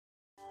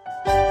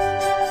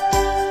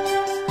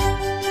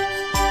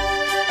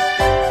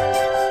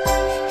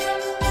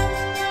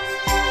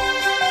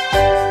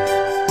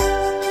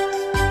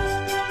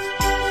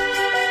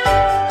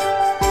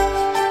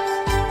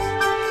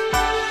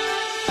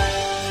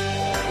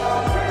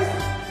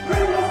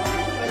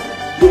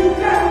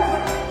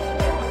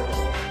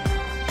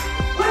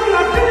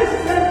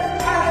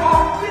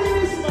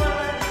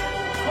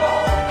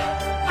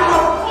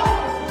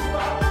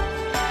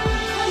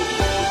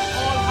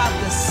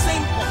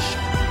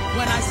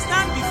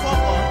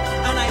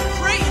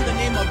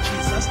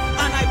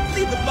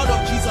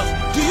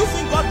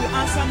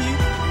answer me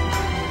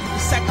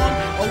second,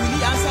 or will he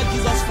answer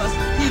Jesus first?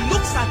 He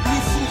looks at me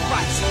through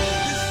Christ.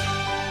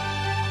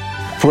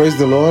 Praise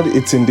the Lord.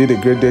 It's indeed a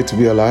great day to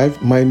be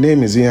alive. My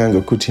name is Ian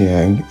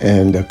Gokutiang,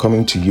 and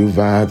coming to you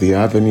via the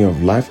Avenue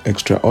of Life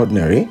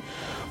Extraordinary.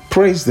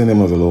 Praise the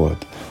name of the Lord.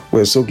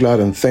 We're so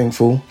glad and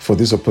thankful for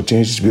this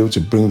opportunity to be able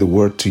to bring the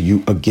word to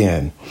you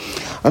again.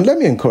 And let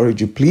me encourage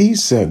you,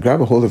 please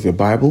grab a hold of your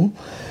Bible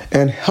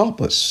and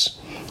help us.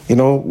 You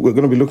know, we're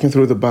going to be looking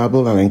through the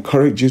Bible, and I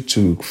encourage you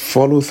to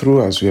follow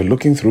through as we are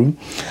looking through,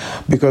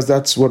 because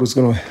that's what is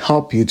going to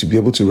help you to be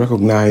able to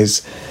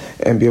recognize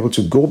and be able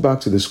to go back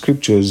to the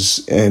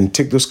scriptures and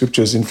take those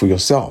scriptures in for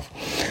yourself.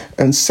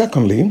 And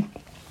secondly,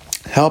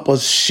 help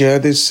us share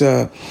this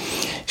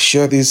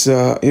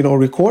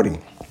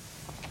recording.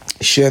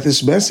 Share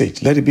this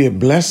message. Let it be a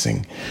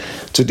blessing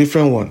to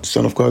different ones.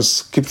 And of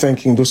course, keep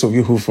thanking those of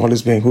you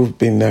who've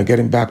been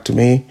getting back to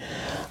me,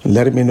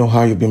 letting me know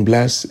how you've been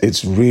blessed.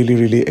 It's really,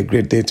 really a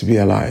great day to be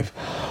alive.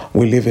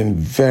 We live in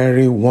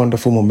very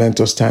wonderful,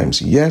 momentous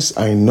times. Yes,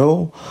 I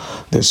know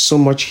there's so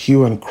much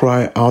hue and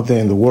cry out there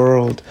in the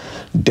world,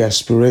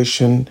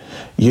 desperation,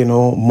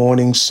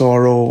 mourning,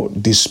 sorrow,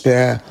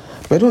 despair.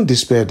 But don't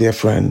despair, dear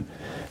friend.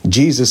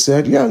 Jesus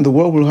said, in the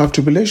world we'll have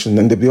tribulation,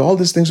 and all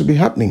these things will be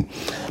happening.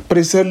 But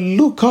he said,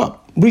 look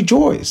up,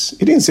 rejoice.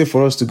 He didn't say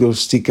for us to go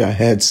stick our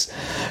heads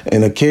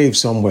in a cave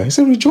somewhere. He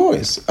said,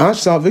 rejoice. Our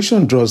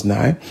salvation draws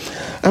nigh.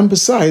 And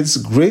besides,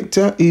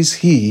 greater is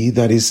he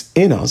that is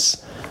in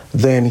us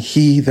than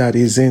he that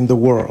is in the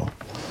world.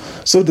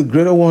 So the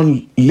greater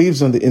one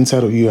lives on the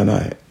inside of you and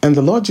I. And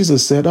the Lord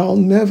Jesus said, I'll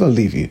never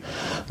leave you.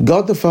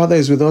 God the Father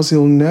is with us.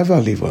 He'll never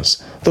leave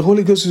us. The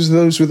Holy Ghost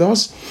is with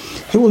us.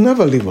 He will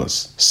never leave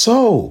us.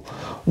 So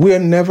we are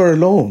never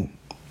alone.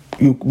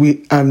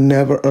 We are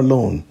never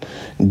alone.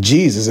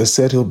 Jesus has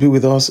said he'll be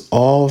with us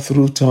all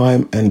through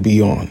time and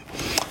beyond.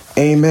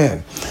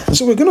 Amen. And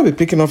so we're going to be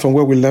picking up from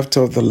where we left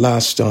off the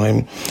last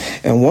time.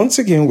 And once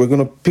again, we're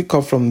going to pick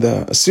up from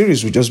the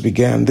series we just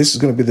began. This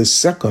is going to be the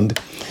second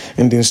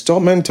in the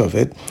installment of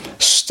it,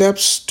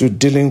 Steps to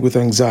Dealing with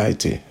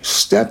Anxiety.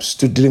 Steps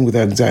to Dealing with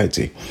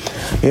Anxiety.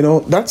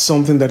 That's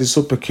something that is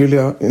so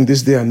peculiar in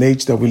this day and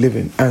age that we live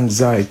in.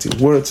 Anxiety.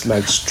 Words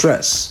like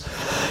stress,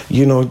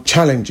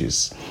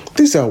 challenges.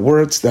 These are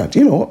words that,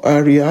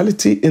 are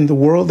reality in the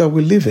world that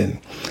we live in.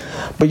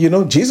 But,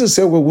 Jesus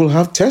said, we'll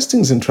have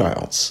testings and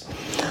trials.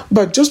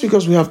 But just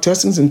because we have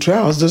testings and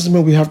trials doesn't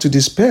mean we have to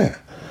despair.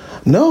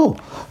 No,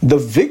 the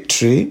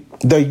victory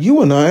that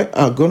you and I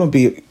are going to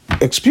be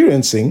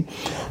experiencing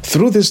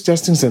through these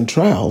testings and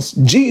trials,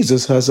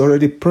 Jesus has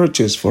already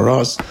purchased for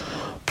us.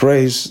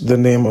 Praise the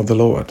name of the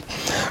Lord.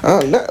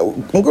 I'm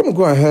going to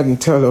go ahead and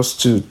tell us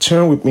to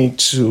turn with me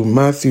to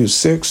Matthew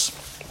 6.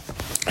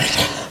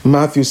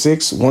 Matthew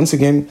 6, once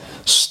again,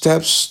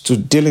 steps to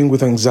dealing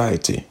with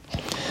anxiety.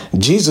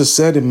 Jesus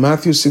said in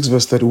Matthew 6,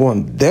 verse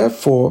 31,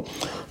 therefore,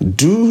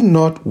 do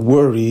not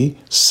worry,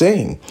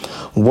 saying,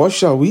 what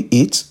shall we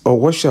eat, or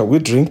what shall we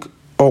drink,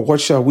 or what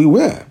shall we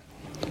wear?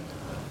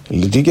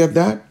 Did you get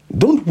that?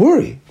 Don't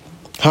worry.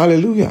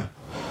 Hallelujah.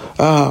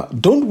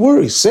 Don't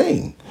worry,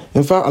 saying.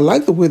 In fact, I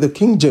like the way the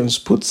King James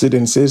puts it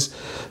and says,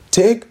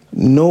 take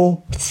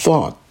no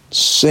thought,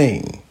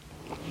 saying.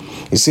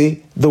 You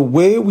see, the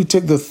way we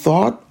take the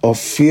thought of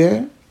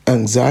fear,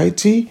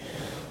 anxiety,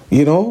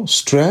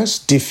 stress,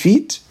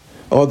 defeat,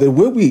 or the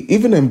way we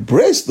even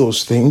embrace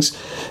those things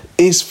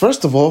is,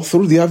 first of all,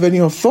 through the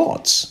avenue of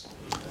thoughts.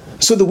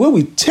 So the way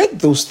we take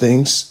those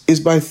things is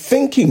by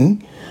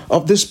thinking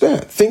of despair,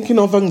 thinking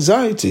of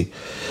anxiety.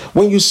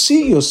 When you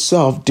see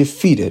yourself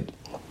defeated,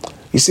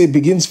 you see, it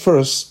begins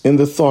first in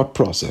the thought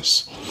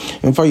process.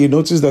 In fact, you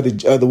notice that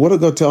the Word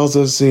of God tells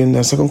us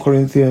in 2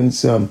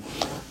 Corinthians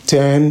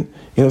 10,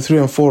 3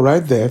 and 4,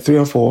 right there, 3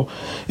 and 4.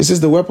 It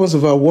says, the weapons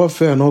of our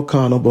warfare are not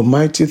carnal, but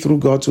mighty through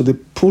God to the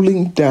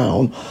pulling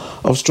down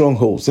of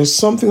strongholds. There's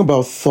something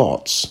about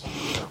thoughts.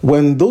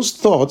 When those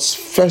thoughts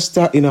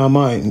fester in our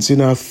minds,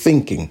 in our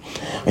thinking,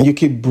 and you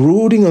keep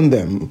brooding on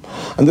them.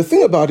 And the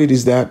thing about it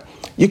is that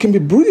you can be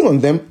brooding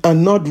on them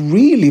and not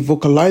really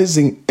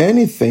vocalizing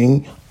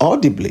anything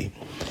audibly.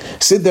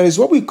 See, there is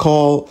what we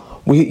call,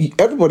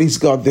 everybody's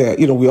got their,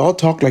 we all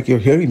talk like you're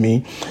hearing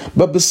me.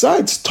 But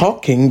besides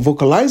talking,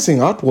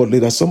 vocalizing outwardly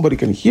that somebody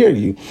can hear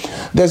you,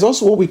 there's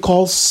also what we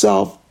call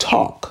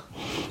self-talk.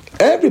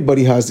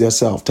 Everybody has their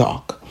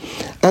self-talk.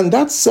 And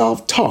that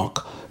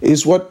self-talk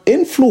is what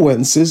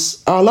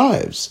influences our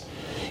lives.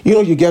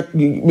 You get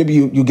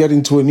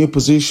into a new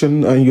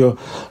position and you're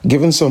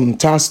given some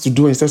tasks to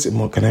do, and you say,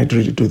 "Well, can I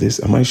really do this?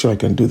 Am I sure I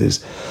can do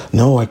this?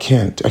 No, I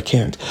can't.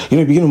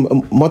 You begin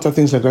to mutter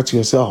things like that to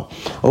yourself.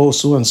 Oh,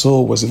 so and so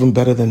was even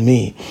better than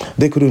me.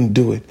 They couldn't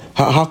do it.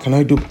 How can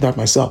I do that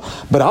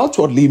myself? But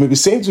outwardly, you may be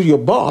saying to your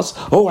boss,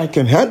 "Oh, I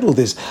can handle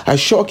this. I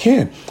sure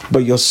can."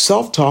 But your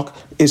self-talk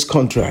is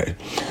contrary.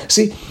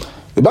 See,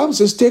 the Bible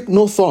says, "Take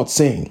no thought,"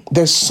 saying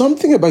there's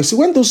something about. See,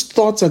 when those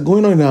thoughts are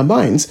going on in our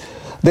minds,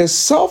 there's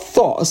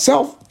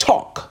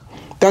self-talk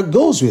that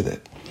goes with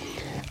it.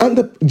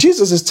 And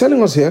Jesus is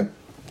telling us here,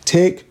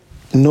 take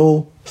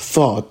no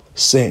thought,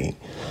 saying.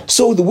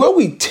 So the way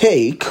we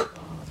take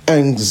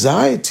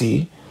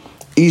anxiety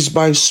is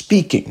by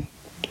speaking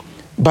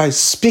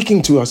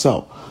to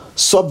ourselves,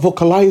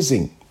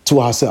 sub-vocalizing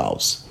to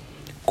ourselves.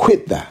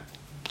 Quit that.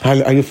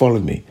 Are you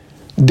following me?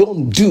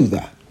 Don't do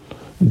that.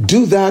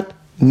 Do that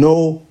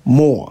no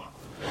more.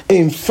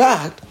 In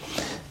fact,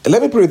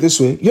 let me put it this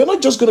way. You're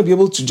not just going to be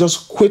able to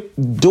just quit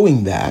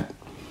doing that.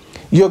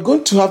 You're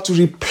going to have to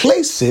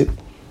replace it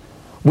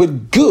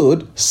with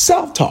good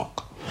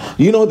self-talk.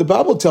 You know, the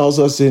Bible tells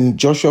us in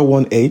Joshua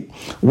 1:8,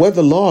 where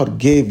the Lord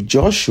gave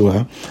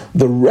Joshua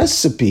the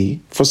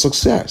recipe for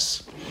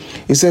success.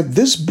 He said,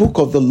 this book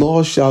of the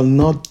law shall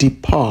not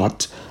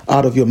depart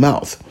out of your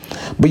mouth,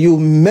 but you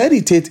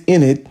meditate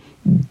in it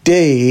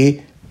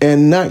day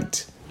and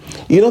night.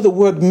 You know, the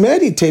word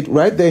meditate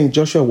right there in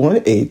Joshua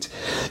 1:8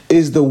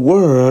 is the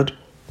word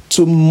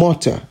to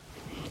mutter.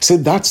 See,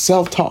 that's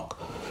self-talk.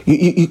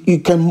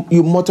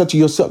 You mutter to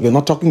yourself. You're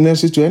not talking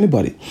necessarily to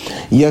anybody.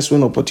 Yes,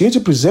 when opportunity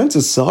presents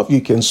itself, you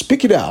can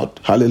speak it out.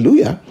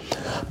 Hallelujah.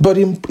 But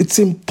it's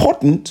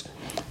important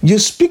you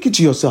speak it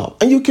to yourself.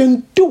 And you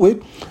can do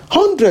it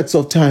hundreds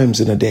of times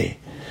in a day.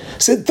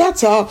 See,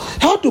 that's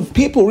how do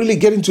people really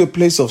get into a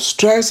place of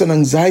stress and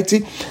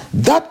anxiety?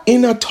 That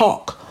inner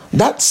talk,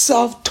 that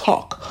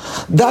self-talk,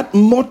 that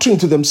muttering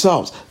to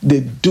themselves,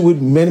 they do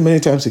it many, many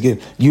times again.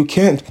 You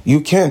can't,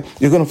 you're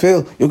going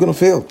to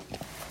fail.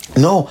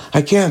 No,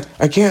 I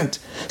can't.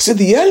 See,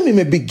 the enemy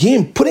may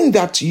begin putting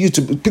that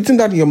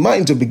in your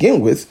mind to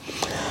begin with.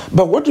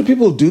 But what do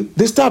people do?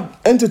 They start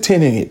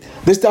entertaining it.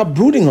 They start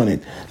brooding on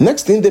it.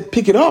 Next thing, they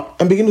pick it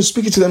up and begin to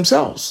speak it to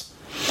themselves.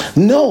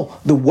 No,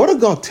 the Word of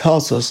God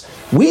tells us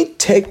we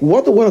take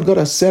what the Word of God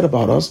has said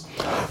about us,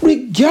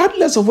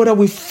 regardless of whether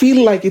we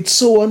feel like it's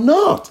so or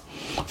not.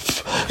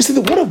 You see,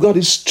 the Word of God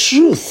is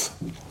truth.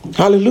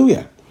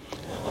 Hallelujah.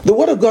 The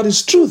Word of God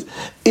is truth.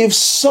 If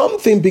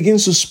something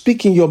begins to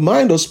speak in your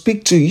mind or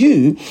speak to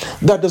you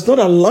that does not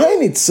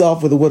align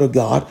itself with the Word of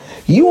God,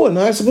 you and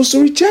I are supposed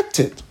to reject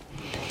it.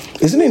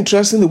 Isn't it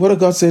interesting? The Word of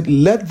God said,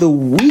 let the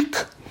weak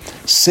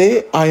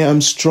say, I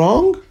am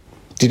strong.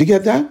 Did you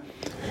get that?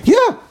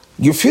 Yeah,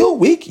 you feel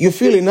weak, you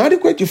feel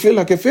inadequate, you feel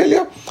like a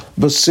failure,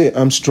 but say,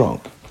 I'm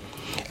strong.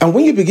 And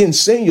when you begin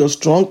saying you're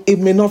strong, it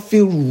may not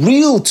feel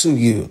real to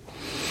you,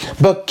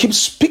 but keep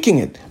speaking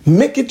it.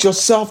 Make it your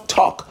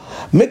self-talk.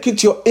 Make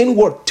it your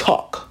inward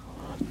talk,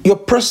 your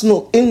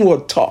personal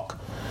inward talk,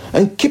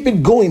 and keep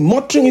it going,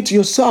 muttering it to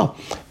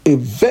yourself.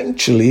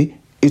 Eventually,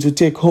 it will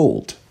take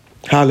hold.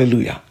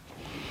 Hallelujah.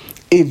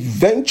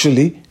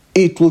 Eventually,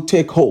 it will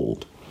take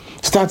hold.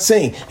 Start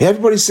saying,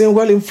 everybody's saying,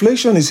 well,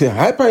 inflation is here,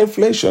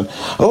 hyperinflation.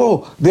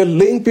 Oh, they're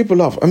laying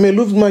people off. I may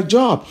lose my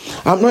job.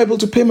 I'm not able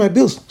to pay my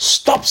bills.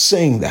 Stop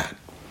saying that.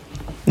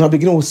 Now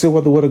begin to say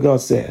what the Word of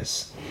God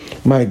says.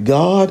 My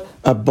God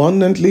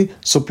abundantly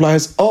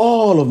supplies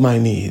all of my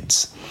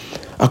needs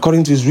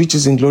according to his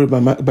riches in glory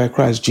by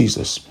Christ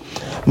Jesus.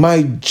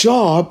 My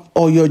job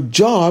or your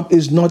job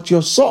is not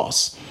your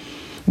source.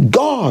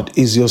 God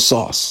is your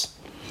source.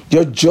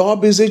 Your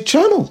job is a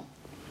channel.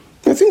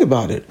 Now think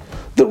about it.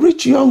 The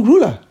rich young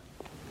ruler,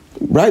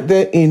 right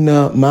there in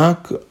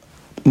Mark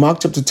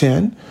chapter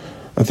 10,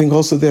 I think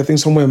also there, I think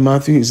somewhere in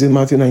Matthew, is in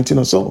Matthew 19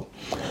 or so.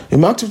 In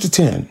Mark chapter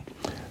 10,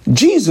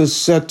 Jesus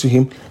said to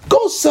him,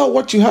 go sell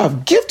what you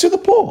have, give to the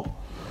poor.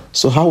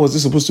 So how was he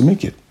supposed to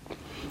make it?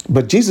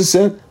 But Jesus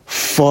said,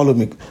 follow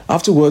me.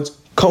 Afterwards,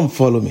 come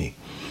follow me.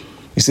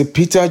 You see,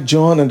 Peter,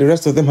 John, and the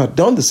rest of them had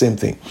done the same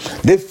thing.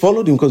 They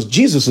followed him because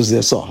Jesus was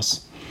their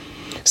source.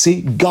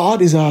 See,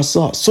 God is our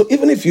source. So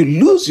even if you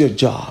lose your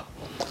job,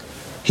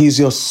 he's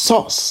your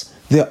source.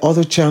 There are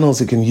other channels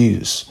he can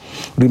use.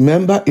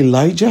 Remember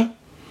Elijah?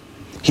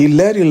 He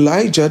led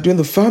Elijah during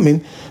the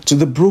famine to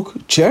the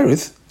brook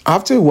Cherith.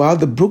 After a while,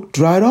 the brook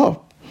dried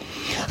up.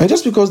 And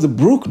just because the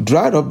brook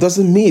dried up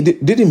didn't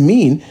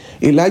mean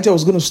Elijah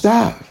was going to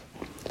starve.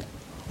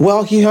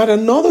 Well, he had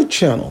another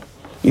channel.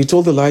 He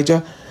told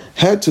Elijah,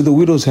 head to the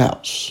widow's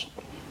house.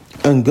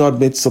 And God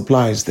made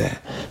supplies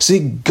there. See,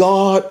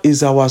 God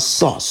is our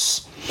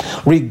source.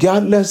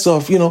 Regardless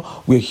of,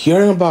 we're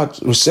hearing about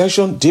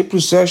recession, deep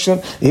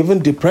recession,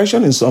 even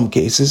depression in some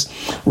cases.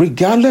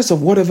 Regardless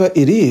of whatever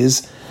it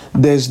is,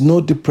 there's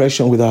no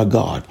depression with our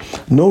God,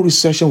 no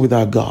recession with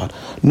our God,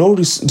 no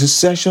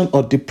recession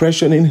or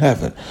depression in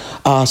heaven.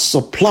 Our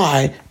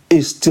supply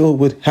is still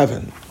with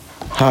heaven.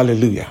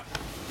 Hallelujah.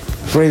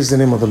 Praise the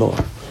name of the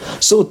Lord.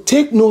 So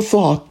take no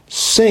thought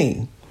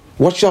saying,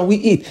 what shall we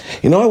eat?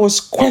 In other words,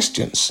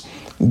 questions.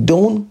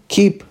 Don't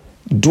keep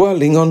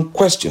dwelling on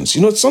questions.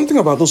 Something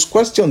about those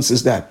questions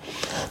is that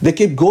they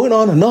keep going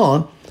on,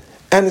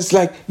 and it's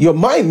like your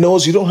mind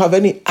knows you don't have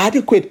any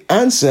adequate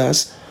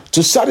answers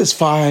to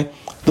satisfy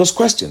those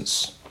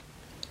questions.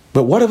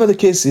 But whatever the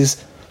case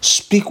is,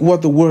 speak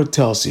what the Word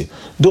tells you.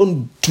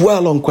 Don't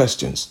dwell on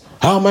questions.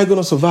 How am I going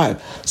to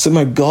survive? Say,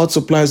 my God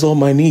supplies all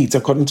my needs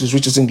according to his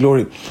riches in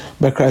glory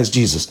by Christ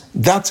Jesus.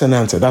 That's an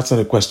answer. That's not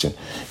a question.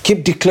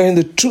 Keep declaring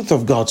the truth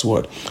of God's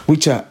Word,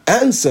 which are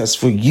answers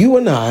for you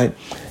and I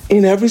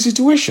in every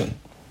situation.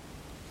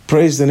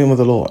 Praise the name of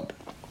the Lord.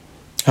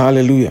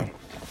 Hallelujah.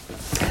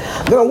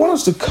 Then I want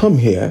us to come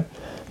here.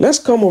 Let's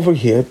come over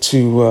here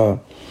to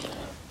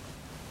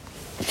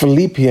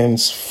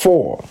Philippians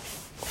 4.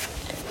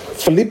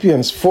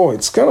 Philippians 4,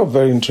 it's kind of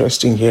very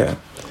interesting here.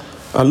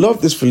 I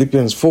love this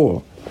Philippians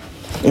 4.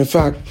 In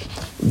fact,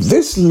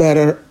 this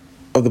letter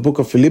of the book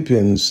of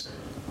Philippians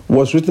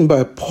was written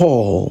by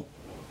Paul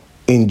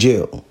in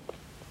jail.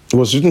 It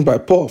was written by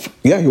Paul.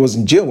 Yeah, he was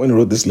in jail when he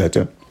wrote this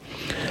letter.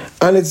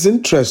 And it's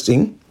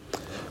interesting,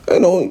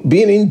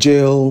 being in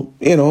jail,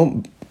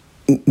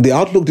 the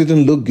outlook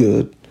didn't look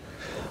good.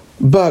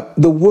 But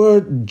the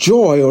word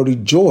joy or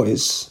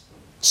rejoice,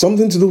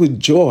 something to do with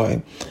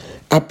joy,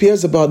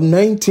 appears about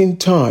 19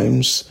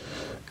 times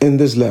in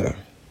this letter.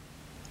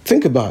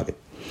 Think about it.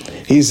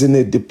 He's in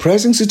a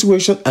depressing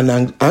situation,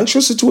 an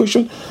anxious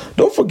situation.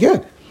 Don't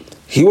forget,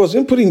 he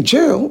wasn't put in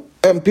jail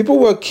and people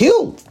were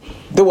killed.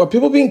 There were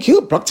people being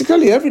killed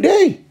practically every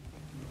day.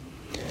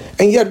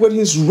 And yet when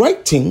he's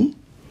writing,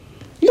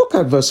 look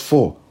at verse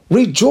 4.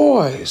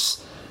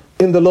 Rejoice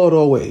in the Lord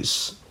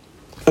always.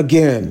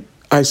 Again,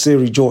 I say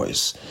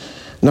rejoice.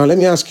 Now let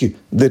me ask you,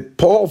 did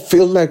Paul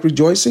feel like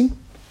rejoicing?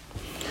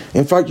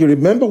 In fact, you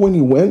remember when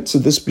he went to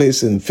this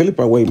place in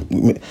Philippi, where,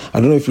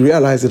 I don't know if you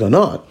realize it or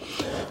not,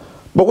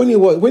 but when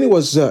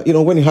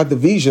he had the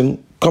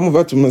vision, come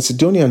over to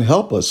Macedonia and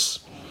help us,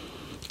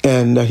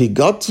 and he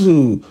got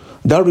to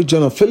that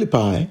region of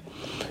Philippi,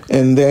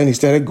 and then he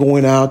started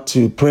going out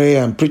to pray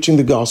and preaching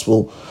the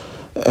gospel,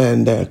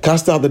 and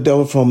cast out the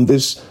devil from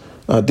this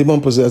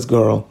demon-possessed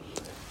girl.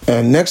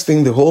 And next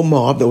thing, the whole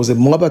mob, there was a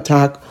mob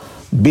attack,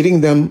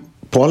 beating them,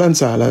 Paul and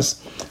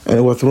Silas, and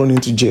they were thrown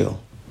into jail.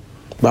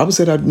 The Bible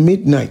said at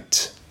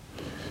midnight,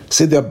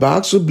 their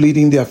backs were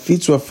bleeding, their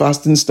feet were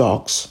fast in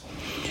stocks.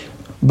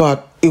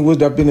 But it would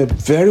have been a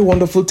very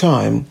wonderful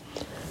time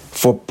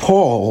for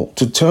Paul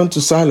to turn to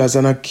Silas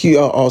and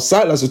or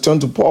Silas to turn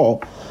to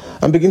Paul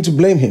and begin to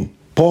blame him.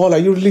 Paul, are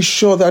you really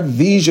sure that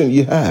vision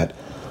you had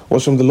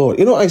was from the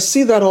Lord? I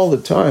see that all the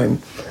time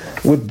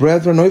with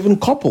brethren or even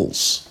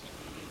couples.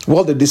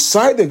 Well, they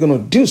decide they're going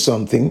to do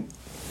something,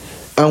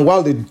 and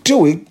while they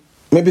do it,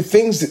 maybe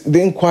things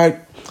didn't quite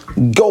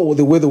go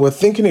the way they were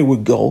thinking it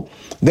would go.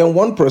 Then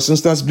one person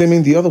starts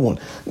blaming the other one.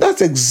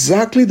 That's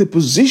exactly the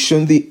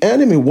position the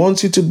enemy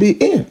wants you to be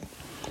in.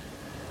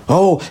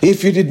 Oh,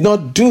 if you did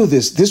not do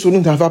this, this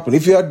wouldn't have happened.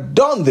 If you had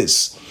done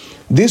this,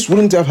 this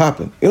wouldn't have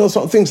happened.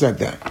 Some things like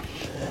that.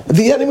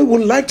 The enemy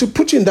would like to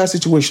put you in that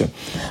situation.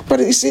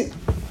 But you see,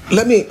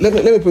 let me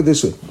put it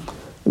this way.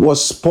 Were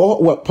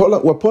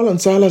Paul and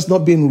Silas not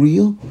being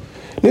real?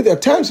 There are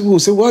times people will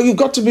say, well, you've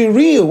got to be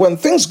real. When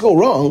things go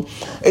wrong,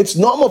 it's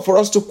normal for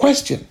us to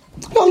question.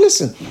 Well,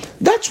 listen,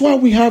 that's why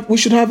we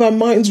should have our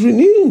minds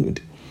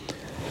renewed.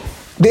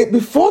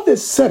 Before they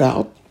set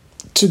out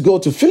to go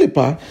to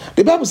Philippi,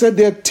 the Bible said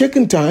they had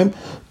taken time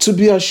to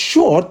be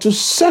assured, to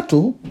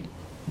settle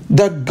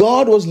that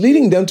God was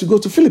leading them to go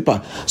to Philippi.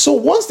 So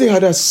once they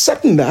had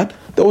ascertained that,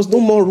 there was no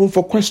more room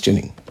for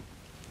questioning.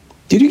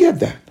 Did you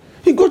get that?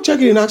 You go check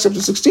it in Acts chapter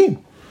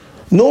 16.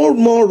 No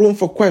more room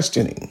for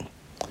questioning.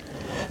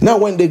 Now,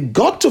 when they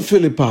got to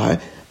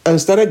Philippi and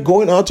started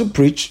going out to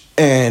preach,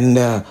 and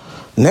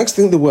next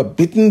thing they were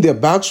beaten, their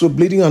backs were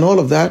bleeding and all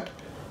of that,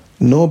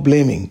 no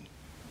blaming.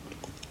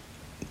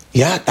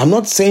 Yeah, I'm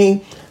not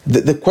saying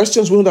that the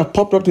questions wouldn't have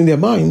popped up in their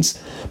minds,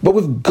 but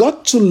we've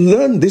got to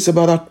learn this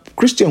about our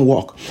Christian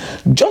walk.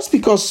 Just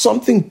because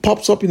something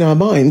pops up in our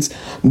minds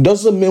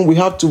doesn't mean we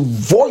have to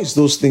voice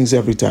those things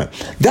every time.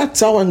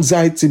 That's how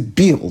anxiety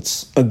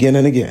builds again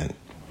and again.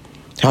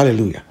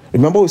 Hallelujah.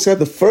 Remember we said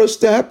the first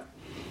step,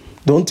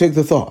 don't take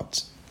the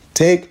thoughts.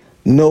 Take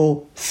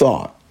no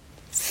thought.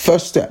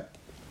 First step.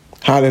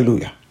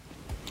 Hallelujah.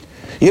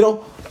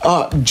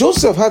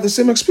 Joseph had the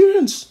same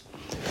experience.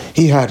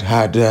 He had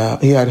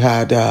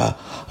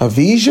a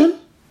vision,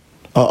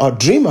 a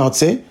dream, I'd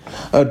say,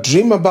 a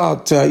dream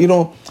about,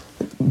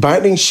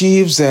 binding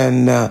sheaves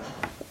and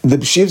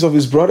the sheaves of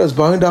his brothers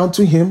bowing down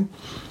to him.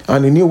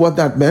 And he knew what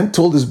that meant,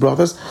 told his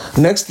brothers.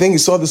 Next thing, he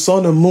saw the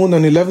sun and moon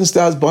and 11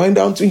 stars bowing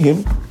down to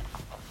him.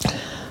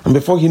 And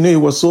before he knew, he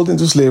was sold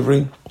into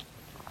slavery.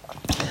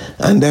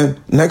 And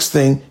then next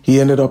thing, he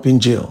ended up in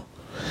jail.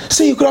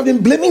 See, he could have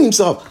been blaming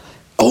himself.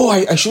 Oh,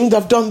 I shouldn't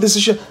have done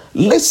this.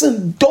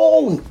 Listen,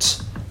 don't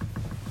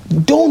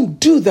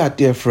do that,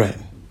 dear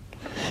friend.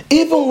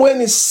 Even when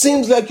it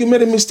seems like you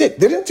made a mistake.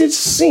 Didn't it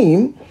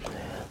seem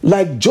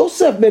like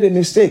Joseph made a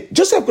mistake?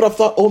 Joseph could have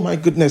thought, oh my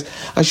goodness,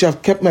 I should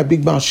have kept my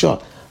big mouth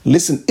shut.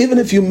 Listen, even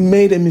if you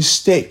made a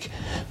mistake,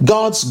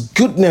 God's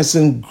goodness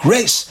and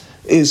grace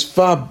is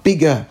far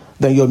bigger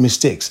than your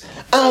mistakes.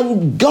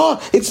 And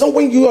God, it's not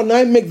when you and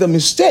I make the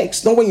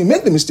mistakes, not when you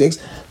make the mistakes,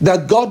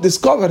 that God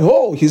discovered,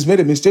 oh, he's made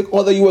a mistake,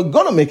 or that you were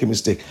going to make a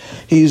mistake.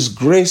 His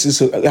grace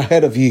is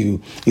ahead of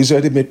you. He's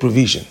already made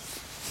provision.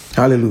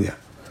 Hallelujah.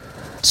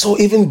 So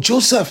even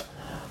Joseph,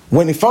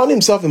 when he found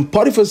himself in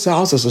Potiphar's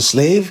house as a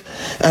slave,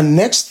 and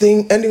next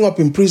thing, ending up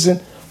in prison,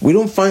 we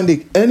don't find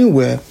it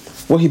anywhere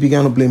where he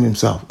began to blame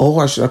himself. Oh,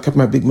 I should have kept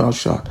my big mouth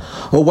shut.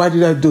 Oh, why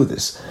did I do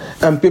this?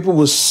 And people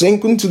will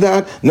sink into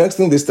that. Next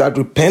thing, they start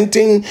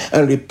repenting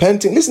and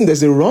repenting. Listen,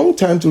 there's a wrong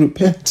time to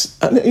repent.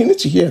 And you need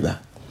to hear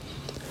that.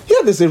 Yeah,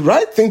 there's a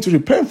right thing to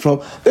repent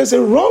from. There's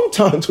a wrong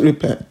time to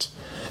repent.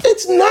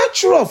 It's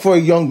natural for a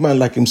young man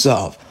like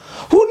himself.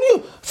 Who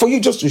knew? For you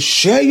just to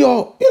share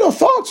your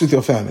thoughts with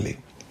your family.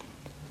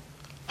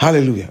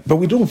 Hallelujah. But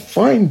we don't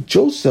find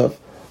Joseph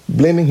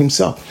blaming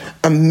himself.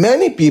 And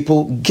many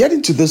people get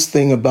into this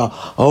thing about,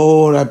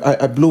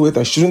 I blew it,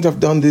 I shouldn't have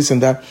done this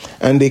and that.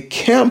 And they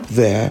camp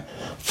there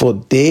for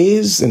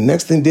days, and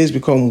next thing days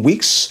become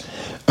weeks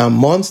and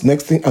months.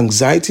 Next thing,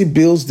 anxiety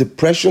builds,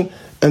 depression,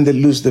 and they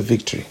lose the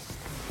victory.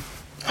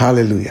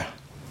 Hallelujah.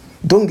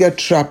 Don't get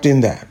trapped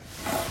in that.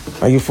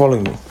 Are you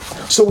following me?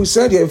 So we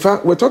said here, in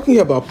fact, we're talking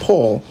here about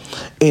Paul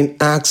in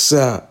Acts,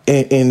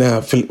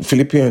 in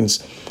Philippians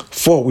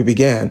 4 we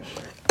began.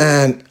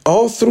 And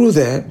all through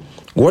there,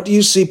 what do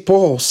you see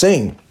Paul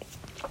saying?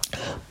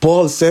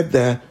 Paul said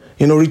there,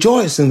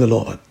 rejoice in the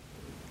Lord.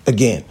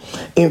 Again.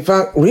 In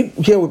fact, read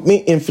here with me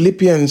in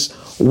Philippians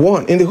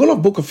 1. In the whole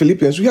of book of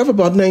Philippians, we have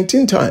about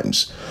 19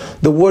 times.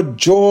 The word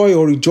joy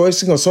or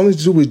rejoicing or something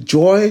to do with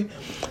joy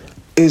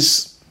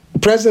is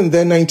present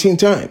there 19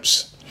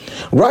 times.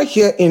 Right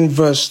here in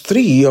verse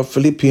 3 of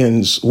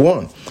Philippians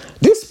 1.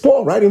 This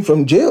Paul writing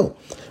from jail.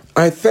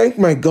 I thank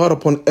my God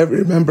upon every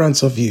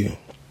remembrance of you.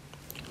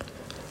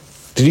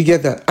 Did you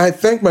get that? I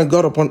thank my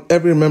God upon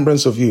every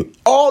remembrance of you.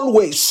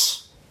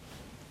 Always.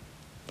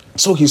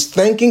 So he's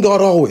thanking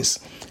God always.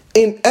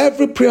 In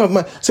every prayer of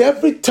mine. So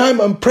every time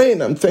I'm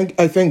praying, I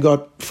thank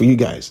God for you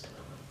guys.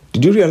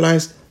 Did you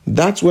realize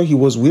that's where he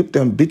was whipped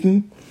and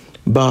beaten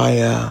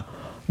by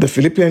the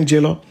Philippian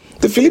jailer?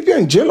 The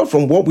Philippian jailer,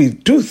 from what we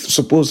do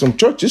suppose from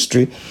church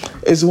history,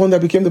 is the one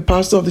that became the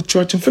pastor of the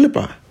church in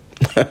Philippi.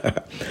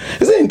 Isn't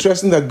it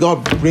interesting that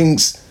God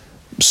brings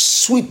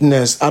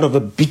sweetness out of a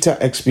bitter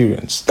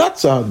experience?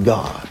 That's our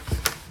God.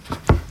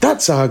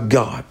 That's our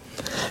God.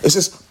 It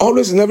says,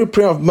 always in every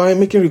prayer of mine,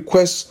 making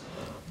requests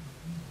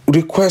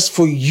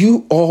for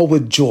you all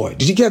with joy.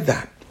 Did you get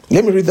that?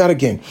 Let me read that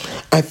again.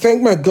 I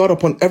thank my God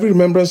upon every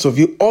remembrance of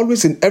you,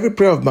 always in every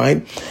prayer of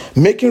mine,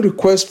 making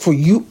requests for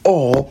you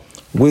all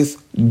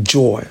with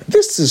joy.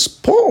 This is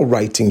Paul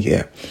writing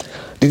here.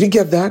 Did you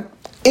get that?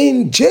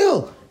 In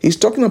jail, he's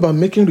talking about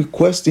making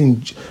requests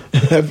in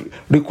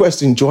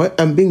joy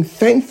and being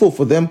thankful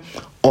for them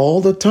all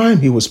the time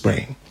he was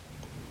praying.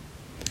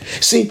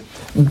 See,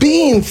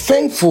 being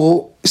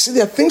thankful,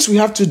 there are things we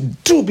have to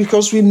do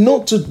because we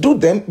know to do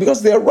them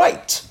because they're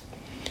right.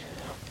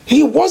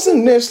 He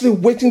wasn't necessarily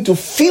waiting to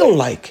feel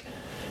like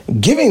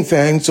giving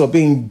thanks or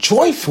being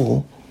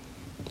joyful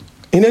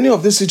in any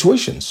of these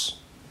situations.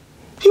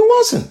 He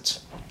wasn't.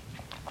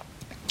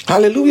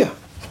 Hallelujah.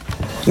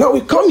 Now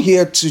we come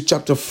here to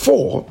chapter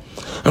 4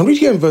 and read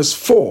here in verse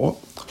 4,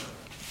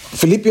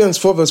 Philippians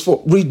 4 verse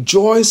 4,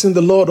 rejoice in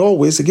the Lord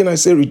always. Again, I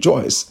say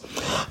rejoice.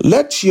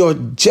 Let your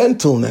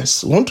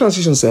gentleness, one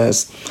translation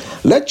says,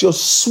 let your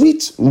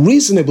sweet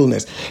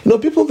reasonableness.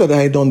 People that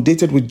are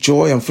inundated with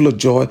joy and full of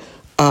joy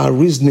are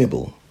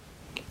reasonable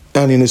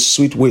and in a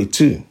sweet way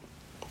too.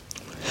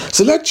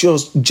 So let your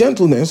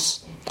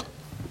gentleness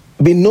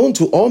be known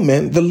to all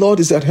men, the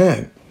Lord is at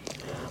hand.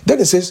 Then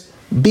it says,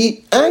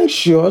 be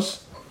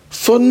anxious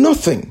for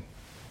nothing.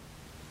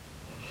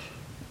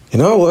 In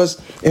other words,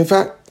 in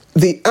fact,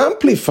 the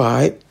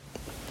Amplified,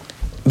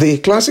 the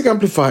Classic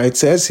Amplified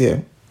says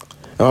here,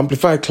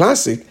 Amplified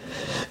Classic,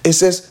 it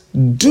says,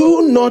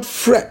 do not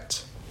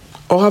fret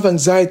or have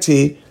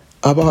anxiety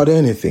about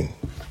anything.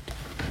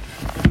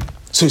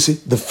 So you see,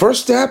 the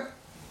first step,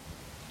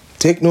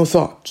 take no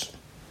thought.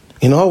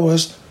 In other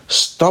words,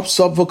 stop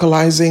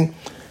vocalizing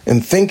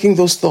and thinking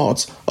those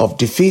thoughts of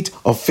defeat,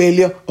 of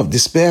failure, of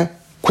despair.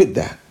 Quit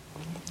that.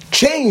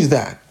 Change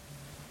that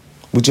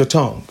with your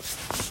tongue.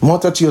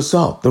 Mutter to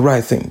yourself the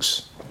right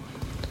things.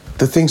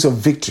 The things of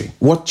victory.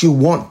 What you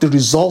want, the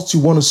results you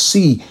want to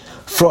see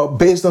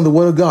based on the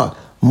word of God.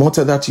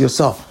 Mutter that to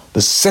yourself.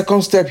 The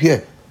second step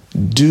here,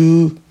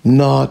 do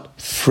not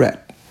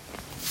fret.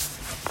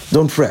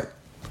 Don't fret.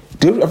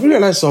 Have you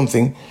realized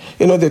something?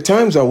 There are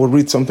times I will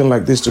read something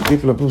like this to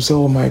people and people say,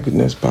 oh my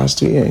goodness,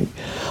 Pastor Yang.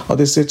 Or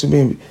they say to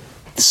me,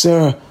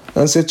 sir,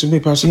 and said to me,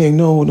 Pastor Yang,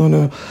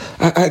 no,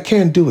 I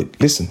can't do it.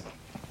 Listen,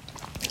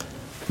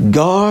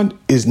 God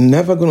is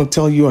never going to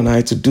tell you and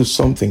I to do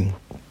something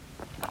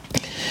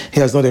He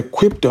has not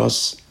equipped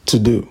us to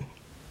do.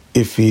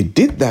 If He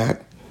did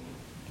that,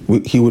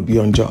 He would be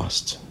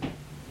unjust.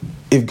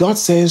 If God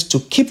says to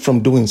keep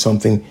from doing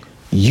something,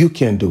 you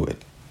can do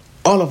it.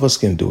 All of us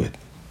can do it.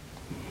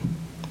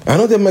 I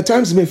know there are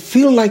times it may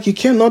feel like you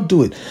cannot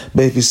do it,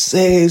 but if He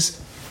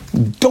says,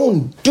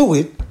 don't do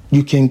it,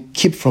 you can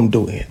keep from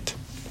doing it.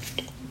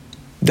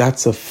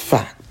 That's a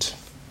fact.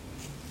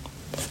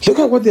 Look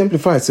at what the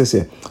Amplified says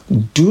here.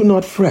 Do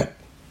not fret.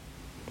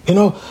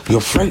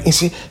 You're fretting. You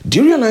see,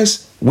 do you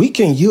realize we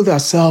can yield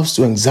ourselves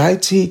to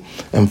anxiety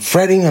and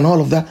fretting and all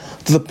of that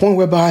to the point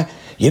whereby,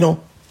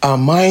 our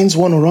minds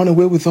want to run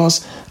away with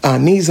us, our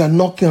knees are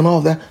knocking and all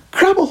of that.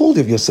 Grab a hold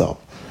of yourself.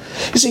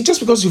 You see, just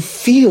because you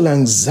feel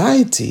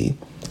anxiety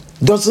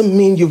doesn't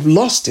mean you've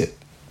lost it.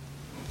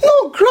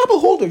 No, grab a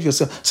hold of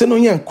yourself. Say, no,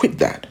 Ian, quit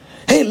that.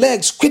 Hey,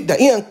 legs, quit that.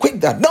 Ian,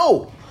 quit that.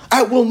 No,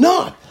 I will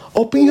not.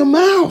 Open your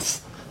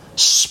mouth.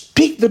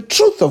 Speak the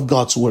truth of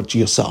God's word to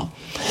yourself.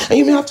 And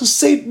you may have to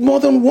say it more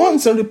than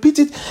once and repeat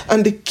it.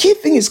 And the key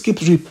thing is keep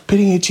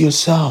repeating it to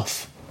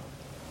yourself.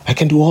 I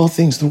can do all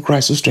things through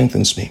Christ who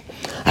strengthens me.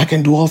 I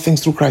can do all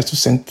things through Christ who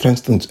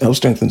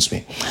strengthens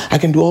me. I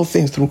can do all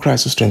things through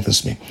Christ who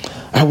strengthens me.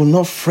 I will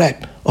not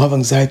fret or have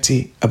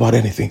anxiety about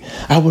anything.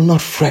 I will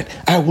not fret.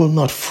 I will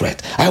not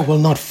fret. I will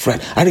not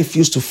fret. I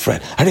refuse to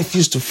fret. I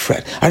refuse to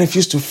fret. I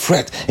refuse to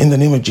fret in the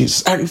name of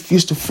Jesus. I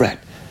refuse to fret.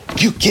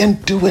 You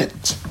can do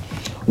it.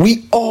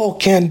 We all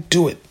can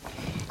do it.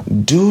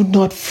 Do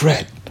not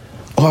fret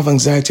or have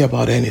anxiety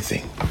about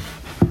anything.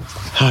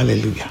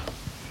 Hallelujah.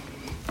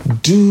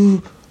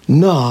 Do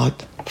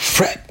not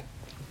fret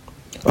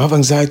or have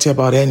anxiety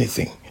about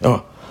anything.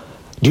 Oh,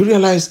 do you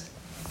realize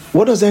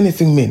what does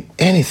anything mean?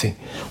 Anything.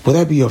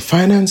 Whether it be your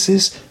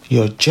finances,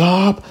 your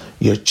job,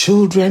 your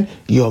children,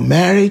 your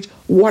marriage,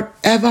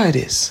 whatever it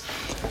is.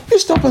 You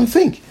stop and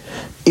think.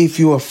 If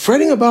you are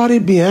fretting about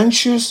it, be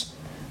anxious.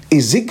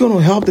 Is it going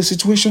to help the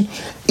situation?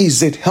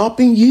 Is it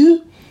helping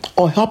you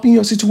or helping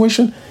your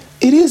situation?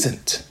 It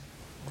isn't.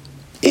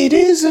 It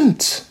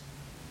isn't.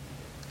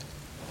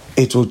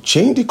 It will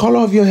change the color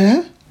of your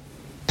hair,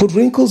 put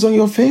wrinkles on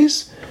your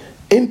face,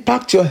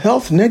 impact your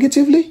health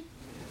negatively.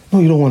 No,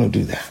 you don't want to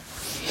do that.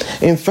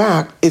 In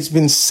fact, it's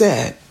been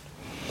said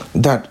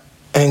that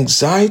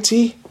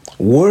anxiety,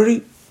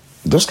 worry,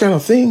 those kind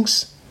of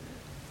things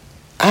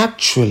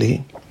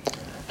actually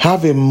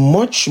have a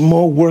much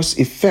more worse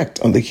effect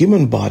on the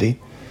human body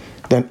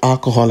than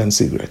alcohol and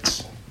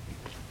cigarettes.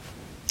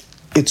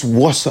 It's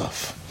worse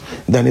off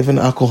than even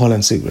alcohol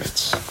and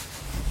cigarettes.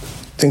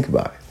 Think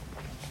about it.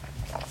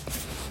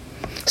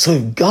 So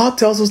if God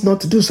tells us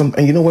not to do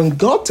something, and when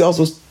God tells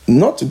us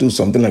not to do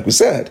something, like we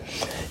said,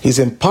 He's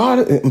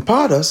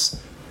empowered us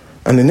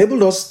and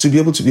enabled us to be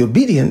able to be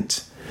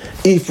obedient.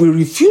 If we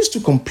refuse to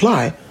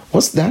comply,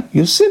 what's that?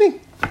 You're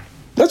sinning.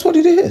 That's what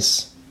it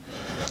is.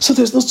 So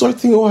there's no such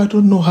thing, I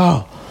don't know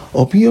how.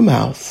 Open your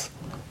mouth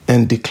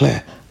and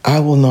declare, I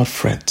will not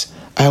fret.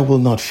 I will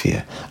not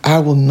fear. I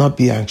will not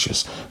be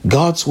anxious.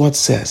 God's word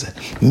says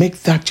it.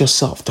 Make that your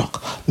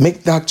self-talk.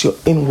 Make that your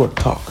inward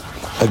talk.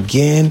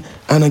 Again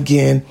and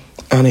again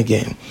and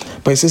again.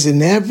 But it says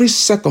in every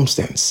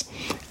circumstance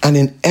and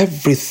in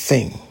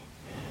everything.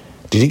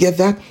 Did you get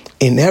that?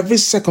 In every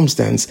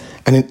circumstance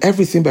and in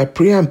everything by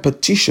prayer and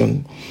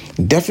petition,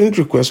 definite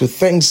request with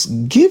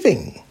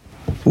thanksgiving.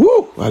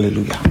 Woo!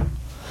 Hallelujah.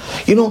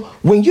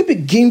 When you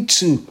begin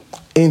to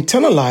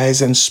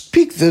internalize and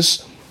speak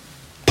this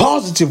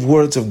positive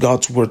words of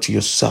God's word to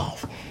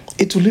yourself,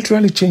 it will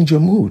literally change your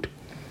mood,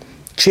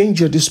 change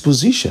your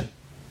disposition.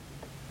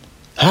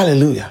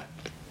 Hallelujah.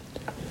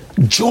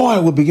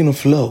 Joy will begin to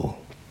flow.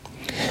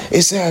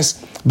 It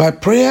says, by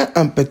prayer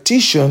and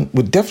petition,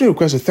 with definite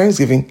request of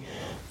thanksgiving,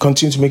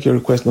 continue to make your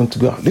request known to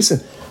God. Listen,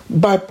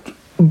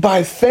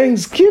 by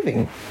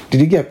thanksgiving,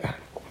 did you get that?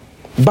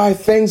 By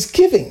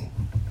thanksgiving,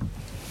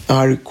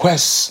 our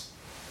requests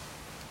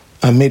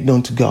are made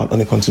known to God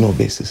on a continual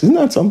basis. Isn't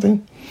that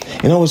something?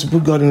 In other words, to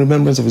put God in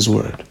remembrance of His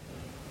word,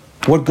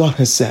 what God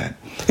has said.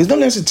 It's not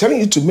necessarily telling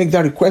you to make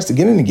that request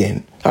again and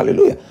again.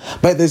 Hallelujah.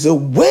 But there's a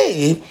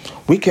way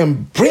we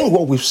can bring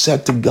what we've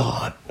said to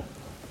God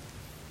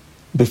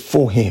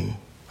before Him.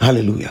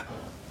 Hallelujah.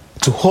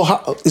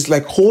 It's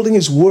like holding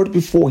His word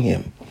before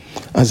Him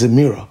as a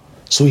mirror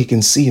so He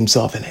can see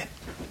Himself in it.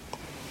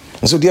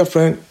 And so, dear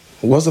friend,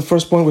 what's the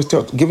first point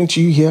we're giving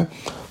to you here?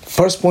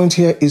 First point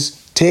here is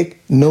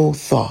take no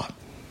thought.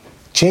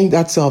 Change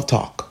that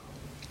self-talk.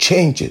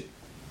 Change it.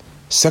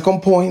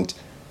 Second point,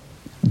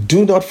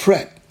 do not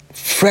fret.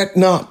 Fret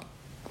not.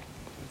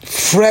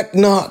 Fret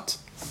not.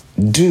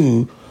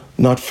 Do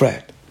not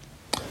fret.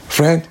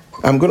 Friend,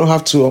 I'm going to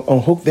have to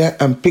unhook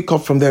that and pick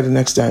up from there the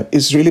next time.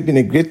 It's really been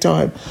a great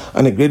time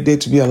and a great day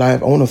to be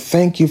alive. I want to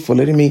thank you for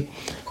letting me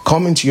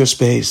come into your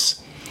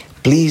space.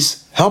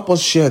 Please help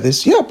us share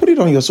this. Yeah, put it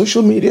on your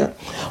social media.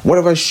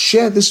 Whatever,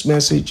 share this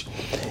message.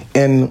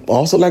 And I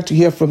also like to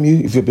hear from you.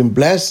 If you've been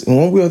blessed in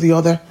one way or the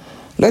other,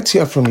 let's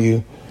hear from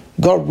you.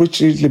 God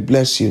richly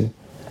bless you.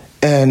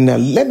 And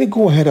let me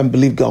go ahead and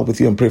believe God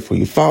with you and pray for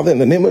you. Father, in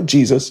the name of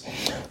Jesus,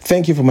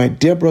 thank you for my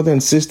dear brother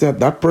and sister,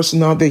 that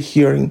person out there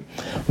hearing,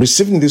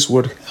 receiving this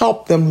word.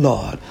 Help them,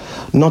 Lord,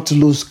 not to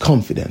lose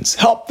confidence.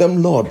 Help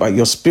them, Lord, by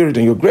your spirit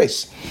and your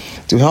grace,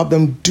 to help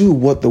them do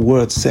what the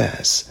word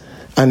says.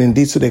 And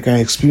indeed, so they can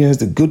experience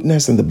the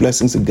goodness and the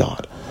blessings of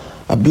God.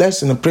 I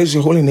bless and I praise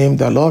your holy name,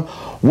 that Lord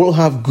will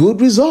have good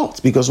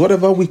results, because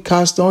whatever we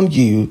cast on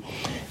you,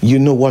 you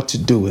know what to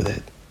do with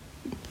it.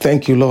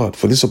 Thank you, Lord,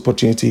 for this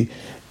opportunity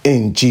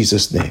in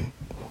Jesus' name.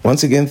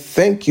 Once again,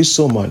 thank you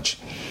so much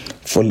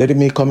for letting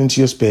me come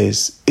into your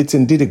space. It's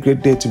indeed a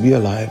great day to be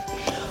alive.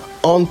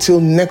 Until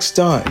next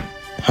time,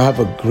 have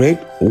a great,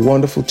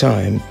 wonderful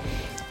time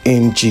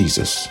in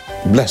Jesus.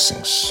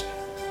 Blessings.